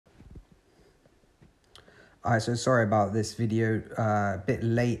Alright, so sorry about this video, a bit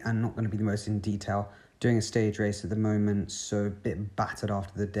late and not going to be the most in detail. Doing a stage race at the moment, so a bit battered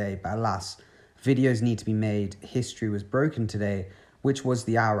after the day, but alas, videos need to be made. History was broken today, which was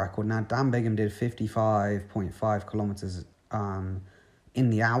the hour record. Now, Dan Bigham did 55.5 kilometers in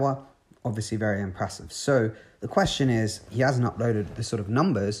the hour, obviously very impressive. So the question is, he hasn't uploaded the sort of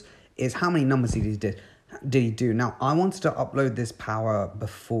numbers, is how many numbers did he do? Now, I wanted to upload this power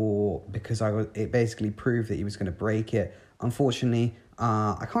before because it basically proved that he was going to break it. Unfortunately,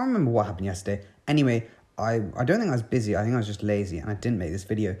 I can't remember what happened yesterday. Anyway, I don't think I was busy. I think I was just lazy and I didn't make this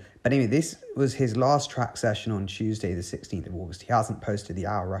video. But anyway, this was his last track session on Tuesday, the 16th of August. He hasn't posted the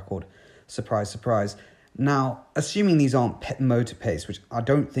hour record. Surprise, surprise. Now, assuming these aren't motor pace, which I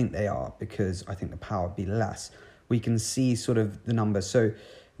don't think they are because I think the power would be less, we can see sort of the numbers. So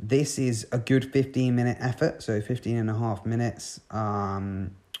this is a good 15-minute effort, so 15 and a half minutes.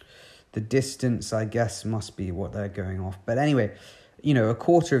 The distance, I guess, must be what they're going off. But anyway, you know, a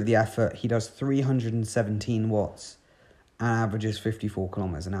quarter of the effort, he does 317 watts and averages 54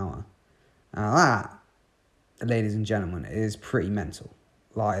 kilometers an hour. Now that, ladies and gentlemen, is pretty mental.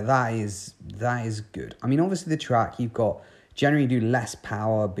 Like, that is good. I mean, obviously the track, you've got generally do less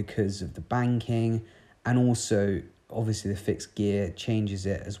power because of the banking, and also obviously the fixed gear changes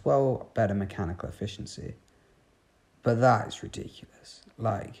it as well, better mechanical efficiency. But that is ridiculous.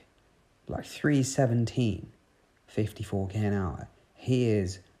 Like 317, 54k an hour. He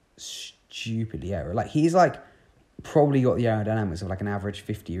is stupidly aero. Like, he's like probably got the aerodynamics of like an average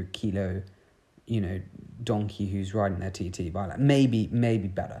 50 kilo, you know, donkey who's riding their TT by like maybe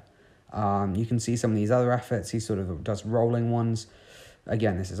better. You can see some of these other efforts. He sort of does rolling ones.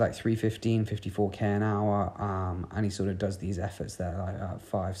 Again, this is like 315, 54k an hour, and he sort of does these efforts that are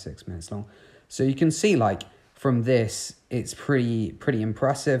like 5-6 minutes long. So you can see, like, from this, it's pretty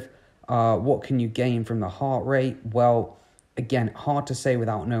impressive. What can you gain from the heart rate? Well, again, hard to say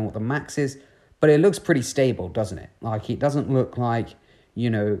without knowing what the max is, but it looks pretty stable, doesn't it? Like, it doesn't look like,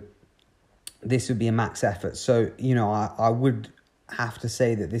 you know, this would be a max effort. So, you know, I would have to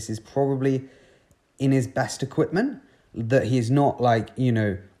say that this is probably in his best equipment, that he's not like, you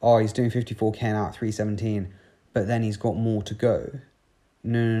know, oh, he's doing 54k an hour at 317, but then he's got more to go.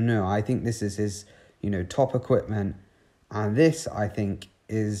 No. I think this is his, you know, top equipment. And this, I think,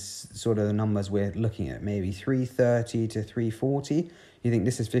 is sort of the numbers we're looking at, maybe 330 to 340. You think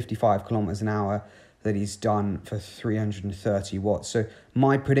this is 55 kilometers an hour that he's done for 330 watts. So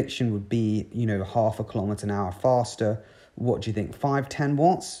my prediction would be, you know, half a kilometer an hour faster. What do you think? 5-10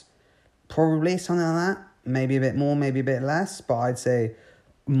 watts? Probably something like that. Maybe a bit more, maybe a bit less, but I'd say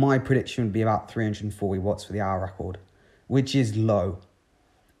my prediction would be about 340 watts for the hour record, which is low,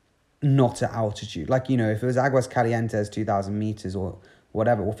 not at altitude. Like, you know, if it was Aguas Calientes 2,000 meters or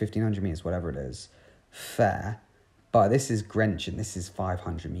whatever, or 1,500 meters, whatever it is, fair. But this is Grenchen, this is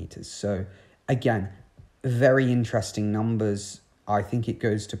 500 meters. So, again, very interesting numbers. I think it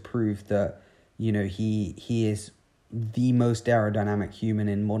goes to prove that, you know, he is the most aerodynamic human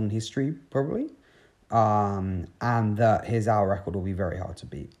in modern history, probably. And that his hour record will be very hard to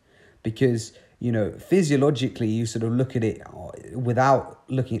beat. Because, you know, physiologically, you sort of look at it without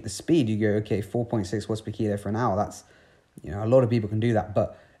looking at the speed. You go, okay, 4.6 watts per kilo for an hour. That's, you know, a lot of people can do that.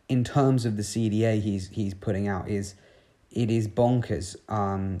 But in terms of the CDA he's putting out, it is bonkers.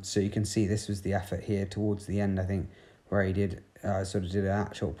 So you can see this was the effort here towards the end, I think, where he did an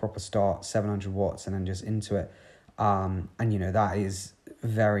actual proper start, 700 watts, and then just into it. And, you know, that is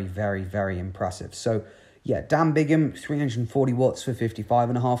very, very, very impressive. So, yeah, Dan Bigham, 340 watts for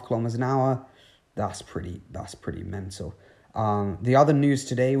 55.5 kilometers an hour. That's pretty mental. The other news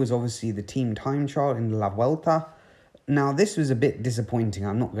today was obviously the team time trial in La Vuelta. Now, this was a bit disappointing,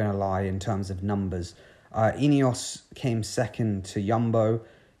 I'm not going to lie, in terms of numbers. Ineos came second to Jumbo.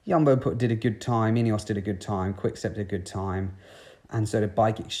 Jumbo did a good time. Ineos did a good time. Quickstep did a good time. And so did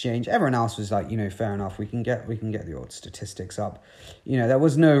Bike Exchange. Everyone else was like, you know, fair enough. We can get the odd statistics up. You know, there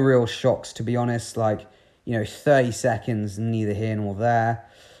was no real shocks, to be honest. Like, you know, 30 seconds, neither here nor there.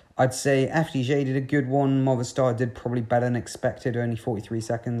 I'd say FDJ did a good one. Movistar did probably better than expected, only 43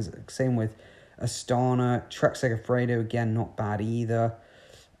 seconds. Same with Astana. Trek Segafredo, again, not bad either.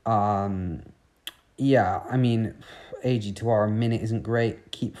 Yeah, I mean, AG2R, a minute isn't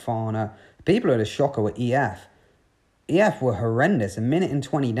great. Keep Fana. People at a shocker were EF. EF were horrendous. A minute and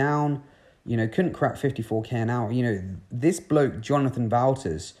 20 down. You know, couldn't crack 54k an hour. You know, this bloke, Jonathan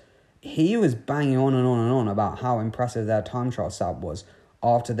Wouters, he was banging on and on and on about how impressive their time trial setup was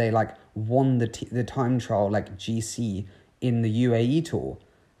after they, like, won the time trial, like, GC in the UAE tour.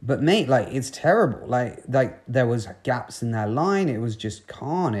 But, mate, like, it's terrible. Like there was gaps in their line. It was just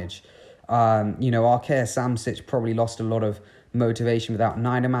carnage. Arkea Samsic probably lost a lot of motivation without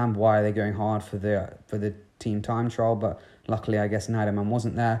Niederman. Why are they going hard for the team time trial? But luckily, I guess Niederman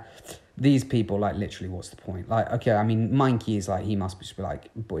wasn't there. These people, like, literally, what's the point? Like, okay, I mean, Meinke is like, he must be like,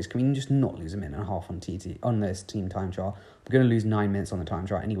 boys, can we just not lose a minute and a half on this team time trial? We're going to lose 9 minutes on the time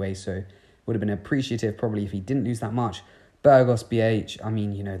trial anyway, so would have been appreciative probably if he didn't lose that much. Burgos, BH, I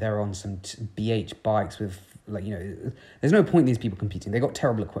mean, they're on some BH bikes with, like, there's no point in these people competing. They got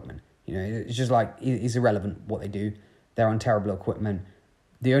terrible equipment. It's just like, it's irrelevant what they do. They're on terrible equipment.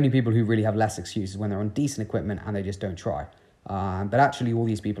 The only people who really have less excuses when they're on decent equipment and they just don't try. But actually, all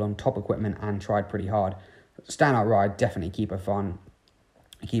these people on top equipment and tried pretty hard. Standout ride, definitely Keeper Farm,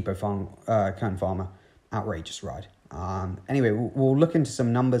 Kern Farmer, outrageous ride. Anyway, we'll look into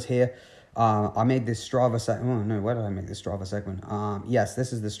some numbers here. I made this Strava segment. Oh no, where did I make this Strava segment? Yes,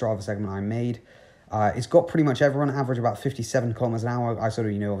 this is the Strava segment I made. It's got pretty much everyone average about 57 kilometers an hour. I sort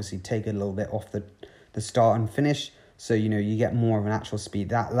of, obviously take a little bit off the start and finish. So, you get more of an actual speed.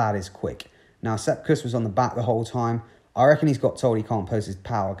 That lad is quick. Now, Sepkus was on the back the whole time. I reckon he's got told he can't post his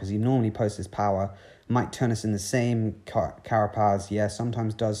power because he normally posts his power. Mike Turnison the same. Carapaz, yeah,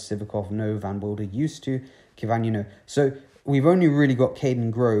 sometimes does. Sivakov, no. Van Wilder used to. Kivan, So we've only really got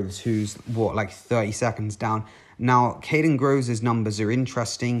Caden Groves, who's, 30 seconds down. Now, Caden Groves' numbers are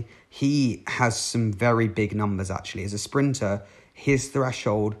interesting. He has some very big numbers, actually. As a sprinter, his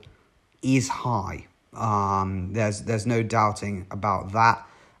threshold is high. There's no doubting about that.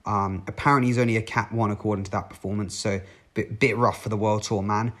 Apparently he's only a Cat 1 according to that performance, so bit rough for the World Tour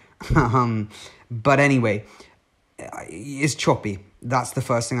man. But anyway, it's choppy. That's the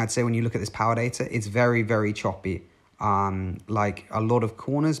first thing I'd say when you look at this power data. It's very, very choppy. Like a lot of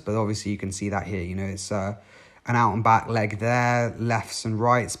corners, but obviously you can see that here. It's an out and back leg there, lefts and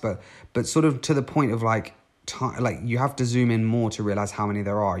rights, but sort of to the point of like you have to zoom in more to realize how many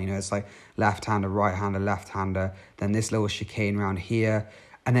there are. It's like left-hander, right-hander, left-hander, then this little chicane around here.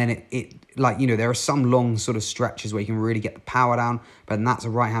 And then there are some long sort of stretches where you can really get the power down, but then that's a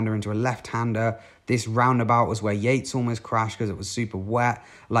right-hander into a left-hander. This roundabout was where Yates almost crashed because it was super wet.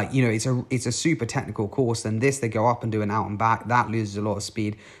 It's a super technical course. Then this, they go up and do an out and back. That loses a lot of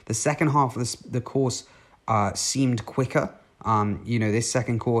speed. The second half of the course seemed quicker. This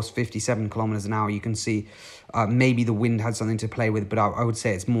second course, 57 kilometers an hour, you can see maybe the wind had something to play with, but I would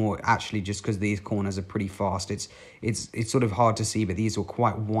say it's more actually just because these corners are pretty fast. It's sort of hard to see, but these were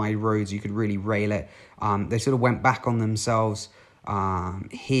quite wide roads. You could really rail it. They sort of went back on themselves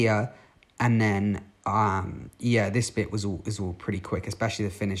here, and then this bit is all pretty quick, especially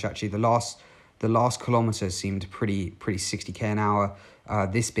the finish. Actually, the last kilometer seemed pretty 60k an hour.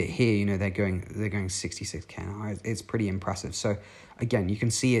 This bit here, they're going 66k an hour. It's pretty impressive. So again, you can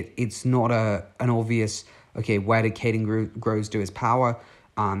see it. It's not an obvious, okay, where did Caden Groves do his power?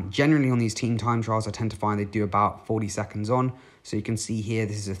 Generally on these team time trials, I tend to find they do about 40 seconds on. So you can see here,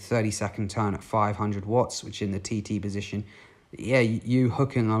 this is a 30-second turn at 500 watts, which in the TT position, yeah, you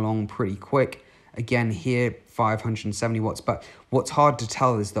hooking along pretty quick. Again, here, 570 watts. But what's hard to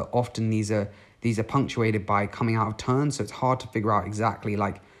tell is that often these are punctuated by coming out of turns, so it's hard to figure out exactly,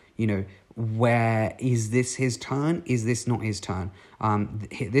 where is this his turn? Is this not his turn?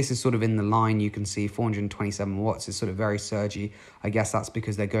 This is sort of in the line. You can see 427 watts is sort of very surgy. I guess that's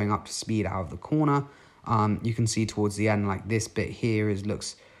because they're going up to speed out of the corner. You can see towards the end, like this bit here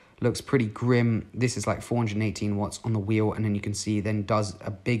looks pretty grim. This is like 418 watts on the wheel, and then you can see then does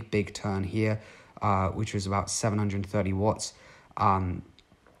a big turn here, which was about 730 watts.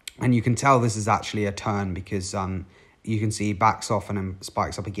 And you can tell this is actually a turn because you can see he backs off and then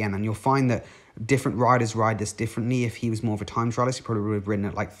spikes up again. And you'll find that different riders ride this differently. If he was more of a time trialist, he probably would have ridden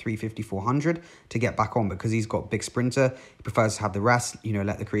at like 350, 400 to get back on. Because he's got big sprinter, he prefers to have the rest,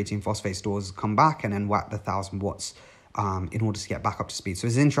 let the creatine phosphate stores come back and then whack the 1,000 watts in order to get back up to speed. So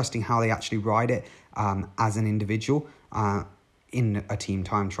it's interesting how they actually ride it as an individual in a team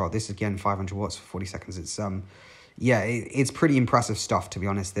time trial. This, again, 500 watts for 40 seconds. It's... it's pretty impressive stuff, to be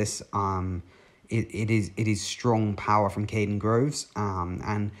honest. This it is strong power from Caden Groves,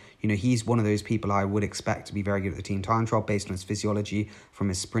 and he's one of those people I would expect to be very good at the team time trial based on his physiology, from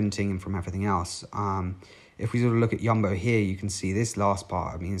his sprinting and from everything else. If we sort of look at Jumbo here, you can see this last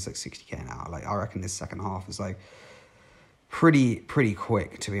part. I mean, it's like 60k an hour. Like I reckon this second half is like pretty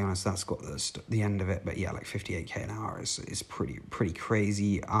quick, to be honest. That's got the end of it, but yeah, like 58k an hour is pretty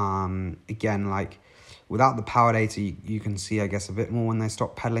crazy. Again, like. Without the power data, you can see, I guess, a bit more when they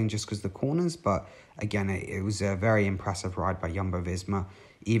stop pedaling just because of the corners. But again, it was a very impressive ride by Jumbo-Visma.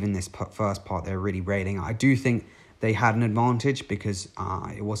 Even this first part, they're really railing. I do think they had an advantage because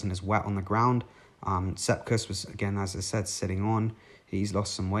it wasn't as wet on the ground. Sepkus was, again, as I said, sitting on. He's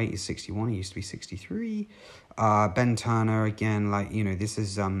lost some weight. He's 61. He used to be 63. Ben Turner, again, like, you know, this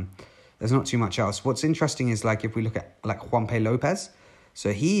is, there's not too much else. What's interesting is, like, if we look at, like, Juanpe Lopez.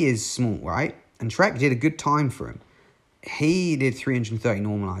 So he is small, right? And Trek did a good time for him. He did 330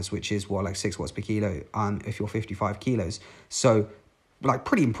 normalized, which is, what, like 6 watts per kilo, if you're 55 kilos. So, like,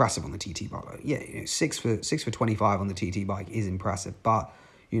 pretty impressive on the TT bike. Like, yeah, you know, 6 for 25 on the TT bike is impressive. But,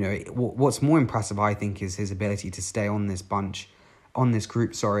 you know, what's more impressive, I think, is his ability to stay on this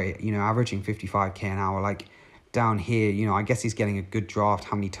group, you know, averaging 55k an hour. Like, down here, you know, I guess he's getting a good draft.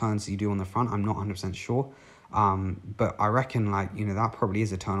 How many turns do you do on the front? I'm not 100% sure. But I reckon, like, you know, that probably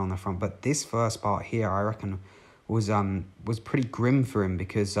is a turn on the front. But this first part here, I reckon, was pretty grim for him,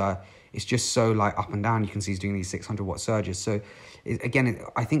 because it's just so, like, up and down. You can see he's doing these 600 watt surges. So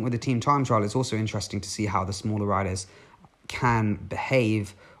I think with the team time trial, it's also interesting to see how the smaller riders can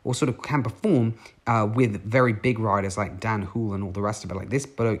behave, or sort of can perform with very big riders like Dan Hool and all the rest of it. Like, this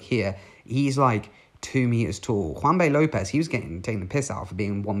bloke here, he's like 2 meters tall. Juanpe Lopez, he was taking the piss out for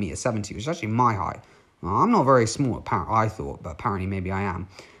being 1.70 meter, which is actually my height. Well, I'm not very small, I thought, but apparently maybe I am.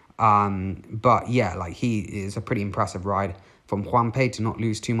 But yeah, like, he is a pretty impressive ride from Juanpe to not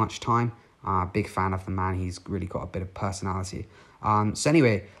lose too much time. Big fan of the man. He's really got a bit of personality. So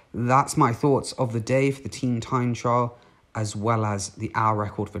anyway, that's my thoughts of the day for the team time trial, as well as the hour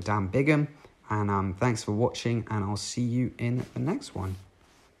record for Dan Bigham. And thanks for watching, and I'll see you in the next one.